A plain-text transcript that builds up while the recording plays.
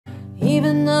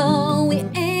Even though we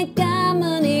ain't got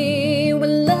money, we're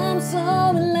love, so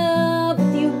in love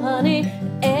with you, honey.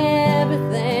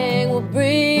 Everything will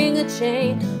bring a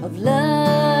chain of love.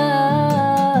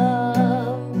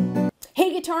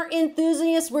 Hey guitar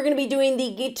enthusiasts, we're going to be doing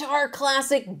the guitar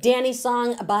classic Danny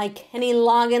song by Kenny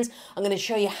Loggins. I'm going to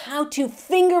show you how to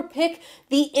finger pick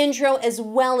the intro as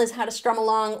well as how to strum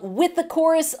along with the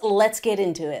chorus. Let's get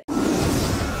into it.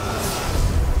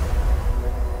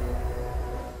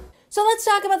 So let's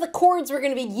talk about the chords we're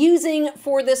going to be using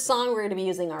for this song. We're going to be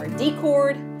using our D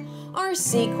chord, our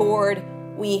C chord,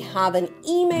 we have an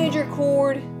E major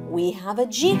chord, we have a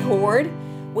G chord,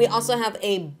 we also have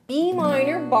a B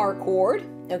minor bar chord,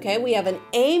 okay? We have an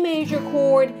A major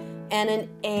chord and an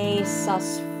A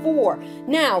sus4.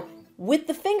 Now, with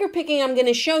the finger picking I'm going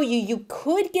to show you, you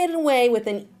could get away with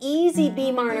an easy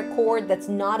B minor chord that's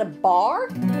not a bar,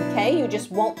 okay? You just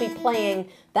won't be playing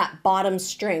that bottom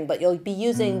string, but you'll be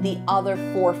using the other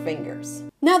 4 fingers.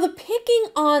 Now the picking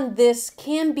on this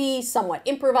can be somewhat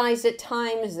improvised at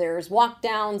times. There's walk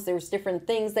downs, there's different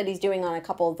things that he's doing on a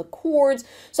couple of the chords.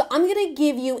 So I'm going to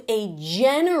give you a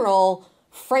general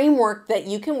framework that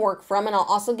you can work from, and I'll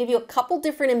also give you a couple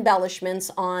different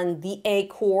embellishments on the A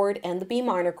chord and the B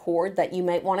minor chord that you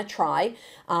might want to try.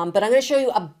 But I'm going to show you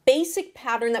a basic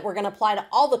pattern that we're going to apply to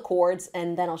all the chords,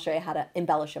 and then I'll show you how to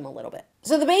embellish them a little bit.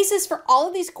 So the basis for all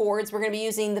of these chords, we're going to be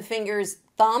using the fingers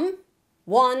thumb,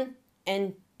 1,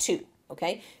 and 2.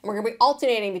 Okay, and we're going to be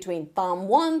alternating between thumb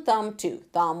 1, thumb 2,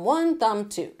 thumb 1, thumb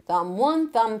 2, thumb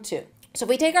 1, thumb 2. So if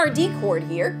we take our D chord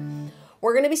here,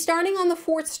 we're going to be starting on the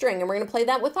 4th string, and we're going to play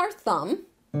that with our thumb.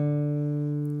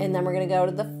 And then we're going to go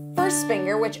to the 1st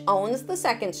finger, which owns the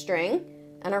 2nd string,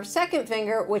 and our 2nd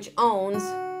finger, which owns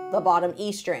the bottom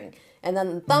E string. And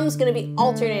then the thumb's going to be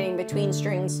alternating between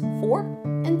strings 4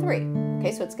 and 3.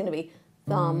 Okay, so it's going to be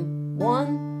thumb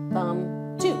 1,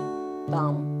 thumb 2,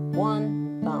 thumb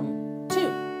 1, thumb 2,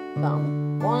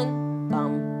 thumb 1,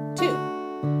 thumb 2.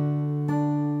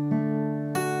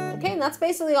 Okay, and that's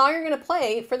basically all you're going to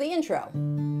play for the intro.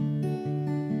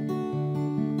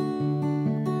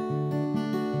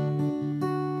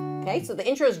 Okay, so the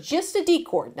intro is just a D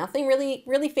chord, nothing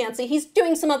really fancy. He's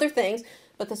doing some other things,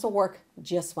 but this will work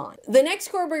just fine. The next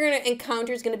chord we're going to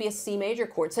encounter is going to be a C major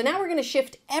chord. So now we're going to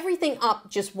shift everything up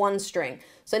just 1 string.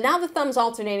 So now the thumb's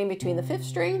alternating between the 5th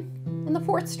string and the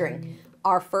 4th string.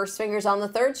 Our 1st finger's on the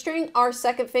 3rd string, our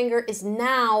 2nd finger is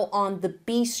now on the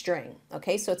B string.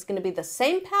 Okay, so it's going to be the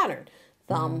same pattern.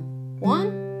 Thumb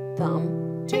 1,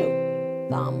 thumb 2,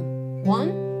 thumb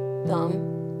 1,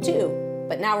 thumb 2.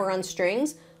 But now we're on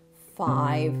strings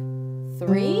 5,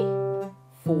 3,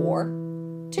 4,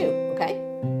 2, okay?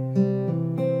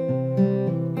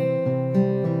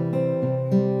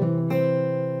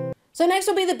 So next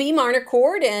will be the B minor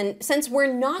chord, and since we're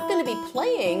not going to be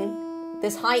playing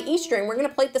this high E string, we're going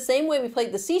to play it the same way we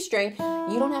played the C string.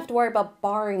 You don't have to worry about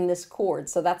barring this chord,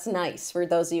 so that's nice for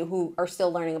those of you who are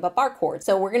still learning about bar chords.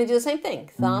 So we're going to do the same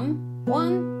thing. Thumb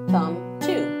 1, thumb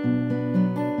 2.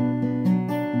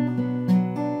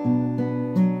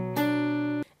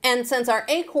 And since our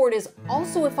A chord is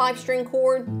also a 5-string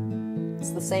chord, it's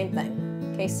the same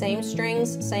thing. Okay, same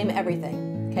strings, same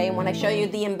everything. Okay, and when I show you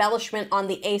the embellishment on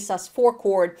the A sus4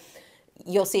 chord,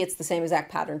 you'll see it's the same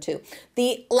exact pattern too.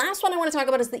 The last one I want to talk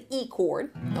about is the E chord,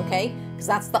 okay? Because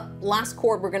that's the last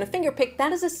chord we're going to finger pick.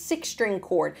 That is a 6-string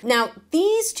chord. Now,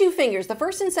 these 2 fingers, the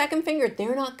 1st and 2nd finger,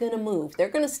 they're not going to move. They're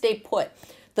going to stay put.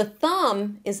 The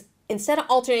thumb is, instead of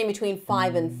alternating between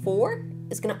 5 and 4,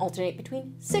 is going to alternate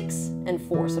between 6 and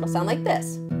 4. So it'll sound like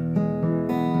this.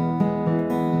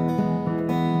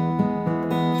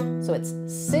 So it's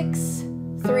 6,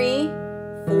 3,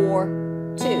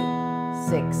 4, 2,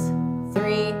 6,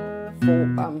 3,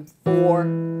 4, 4,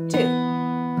 2.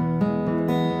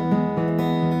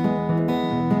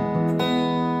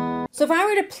 So if I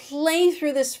were to play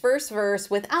through this first verse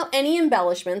without any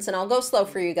embellishments, and I'll go slow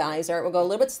for you guys, all right, we'll go a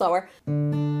little bit slower.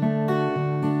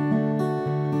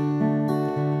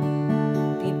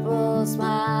 People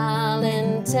smile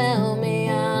and tell me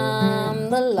I'm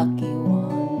the lucky one.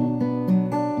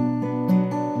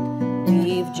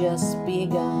 We've just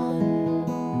begun.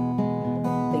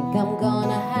 I'm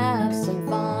gonna have some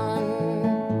fun.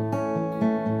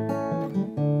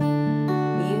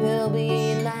 You will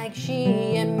be like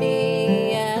she and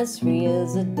me, as free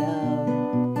as a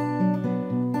dove,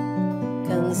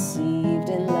 conceived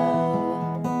in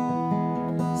love.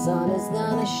 Sun is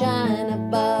gonna shine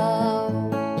above.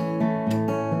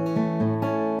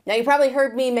 Now you probably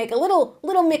heard me make a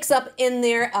little mix up in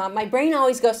there. My brain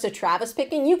always goes to Travis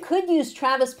picking. You could use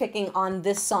Travis picking on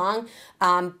this song,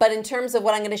 but in terms of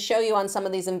what I'm going to show you on some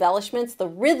of these embellishments, the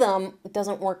rhythm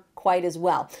doesn't work quite as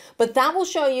well. But that will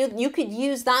show you, you could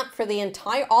use that for the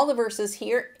all the verses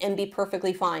here and be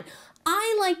perfectly fine.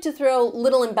 I like to throw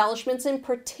little embellishments in,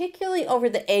 particularly over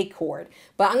the A chord,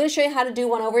 but I'm going to show you how to do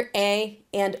one over A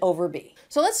and over B.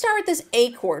 So let's start with this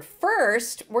A chord.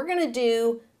 First, we're going to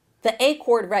do the A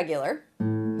chord regular.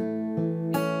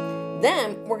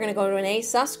 Then we're going to go to an A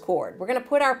sus chord. We're going to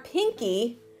put our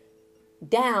pinky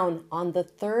down on the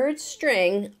 3rd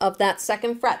string of that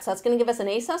 2nd fret. So that's going to give us an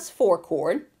A sus 4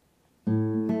 chord.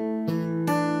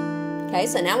 Okay,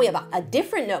 so now we have a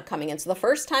different note coming in. So the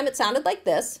first time it sounded like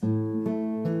this.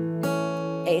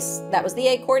 That was the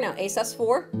A chord, now A sus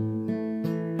 4.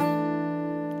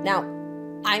 Now,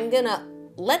 I'm gonna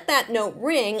let that note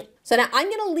ring. So now I'm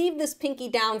gonna leave this pinky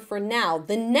down for now.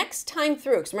 The next time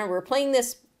through, because remember, we're playing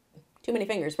this, too many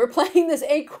fingers, we're playing this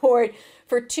A chord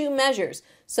for 2 measures.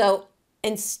 So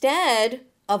instead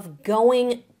of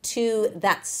going to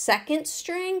that 2nd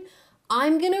string,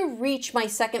 I'm gonna reach my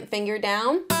 2nd finger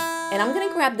down and I'm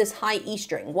gonna grab this high E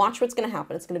string. Watch what's gonna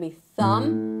happen. It's gonna be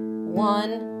thumb,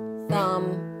 1,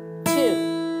 thumb, 2.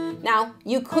 Now,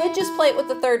 you could just play it with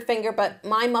the 3rd finger, but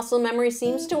my muscle memory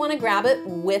seems to want to grab it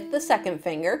with the 2nd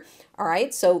finger. All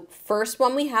right, so first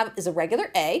one we have is a regular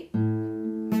A.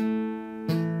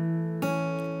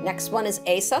 Next one is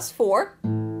A sus 4.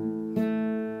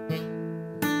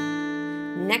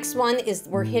 Next one is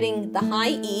we're hitting the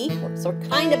high E, so we're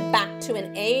kind of back to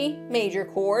an A major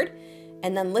chord,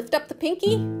 and then lift up the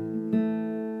pinky,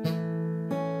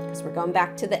 because we're going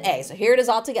back to the A. So here it is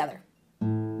all together.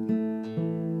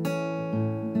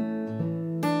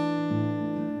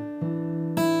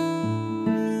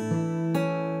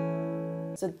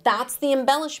 So that's the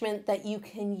embellishment that you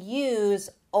can use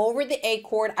over the A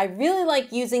chord. I really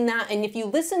like using that, and if you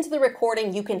listen to the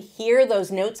recording, you can hear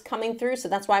those notes coming through, so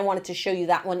that's why I wanted to show you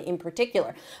that one in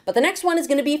particular. But the next one is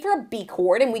going to be for a B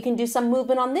chord, and we can do some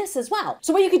movement on this as well.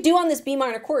 So what you could do on this B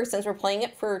minor chord, since we're playing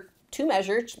it for 2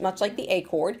 measures, much like the A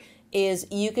chord, is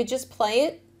you could just play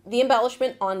it, the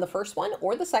embellishment, on the first one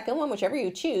or the second one, whichever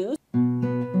you choose.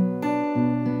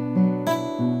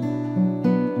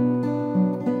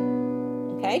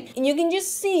 And you can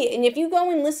just see, and if you go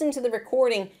and listen to the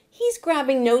recording, he's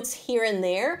grabbing notes here and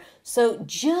there. So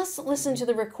just listen to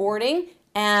the recording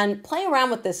and play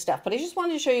around with this stuff. But I just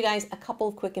wanted to show you guys a couple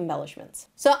of quick embellishments.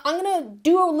 So I'm going to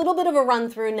do a little bit of a run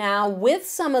through now with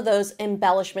some of those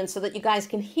embellishments so that you guys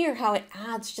can hear how it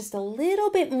adds just a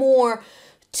little bit more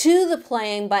to the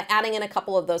playing by adding in a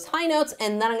couple of those high notes,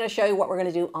 and then I'm going to show you what we're going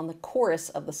to do on the chorus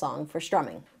of the song for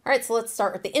strumming. All right, so let's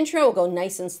start with the intro. We'll go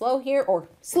nice and slow here, or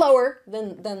slower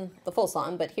than the full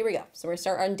song, but here we go. So we're going to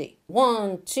start on D.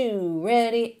 1, 2,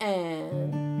 ready,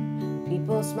 and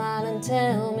people smile and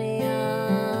tell me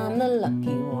I'm the lucky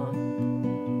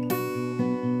one.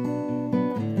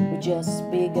 We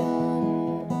just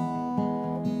begun.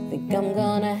 Think I'm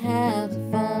gonna have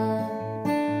fun.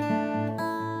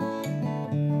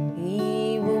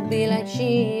 Be like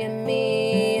she and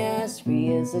me, as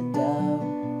free as a dove,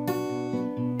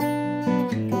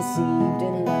 conceived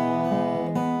in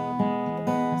love.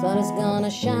 Sun is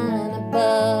gonna shine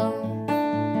above,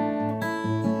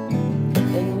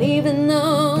 and even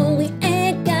though we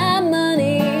ain't got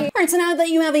money. All right, so now that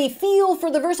you have a feel for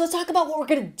the verse, let's talk about what we're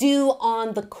gonna do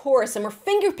on the chorus. And we're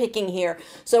finger picking here,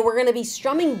 so we're gonna be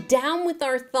strumming down with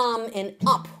our thumb and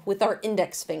up with our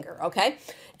index finger, okay?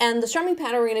 And the strumming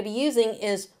pattern we're gonna be using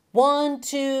is 1,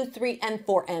 2, 3, and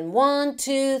 4, and 1,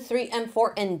 2, 3, and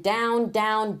 4, and down,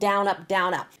 down, down, up,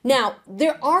 down, up. Now,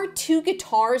 there are 2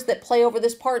 guitars that play over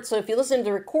this part, so if you listen to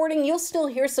the recording, you'll still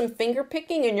hear some finger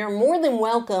picking, and you're more than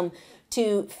welcome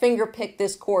to finger pick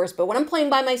this chorus. But when I'm playing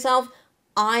by myself,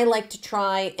 I like to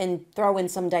try and throw in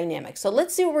some dynamics. So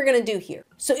let's see what we're gonna do here.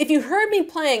 So if you heard me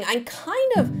playing, I'm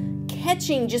kind of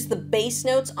catching just the bass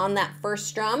notes on that first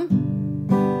strum,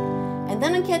 and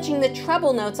then I'm catching the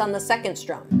treble notes on the second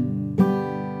strum.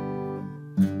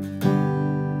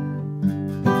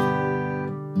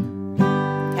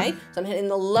 Okay, so I'm hitting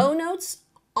the low notes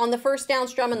on the first down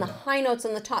strum and the high notes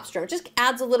on the top strum. It just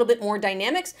adds a little bit more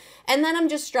dynamics, and then I'm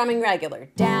just strumming regular,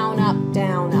 down, up,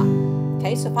 down, up.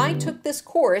 Okay, so if I took this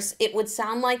chorus, it would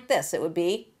sound like this. It would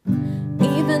be,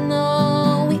 even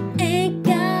though we ain't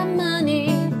got money,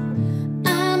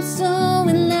 I'm so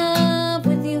in love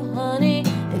with you, honey,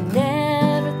 and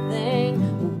everything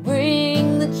will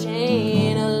bring the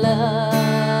chain of love.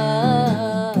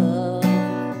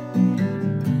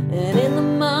 And in the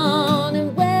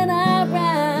morning when I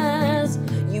rise,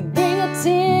 you bring a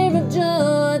tear of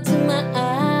joy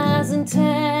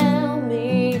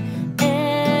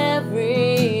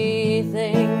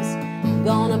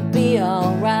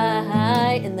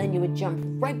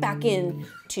back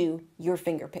into your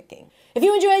finger picking. If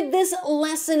you enjoyed this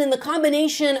lesson in the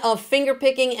combination of finger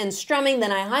picking and strumming,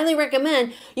 then I highly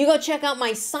recommend you go check out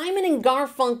my Simon and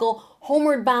Garfunkel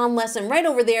Homeward Bound lesson right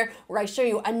over there, where I show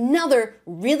you another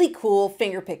really cool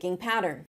finger picking pattern.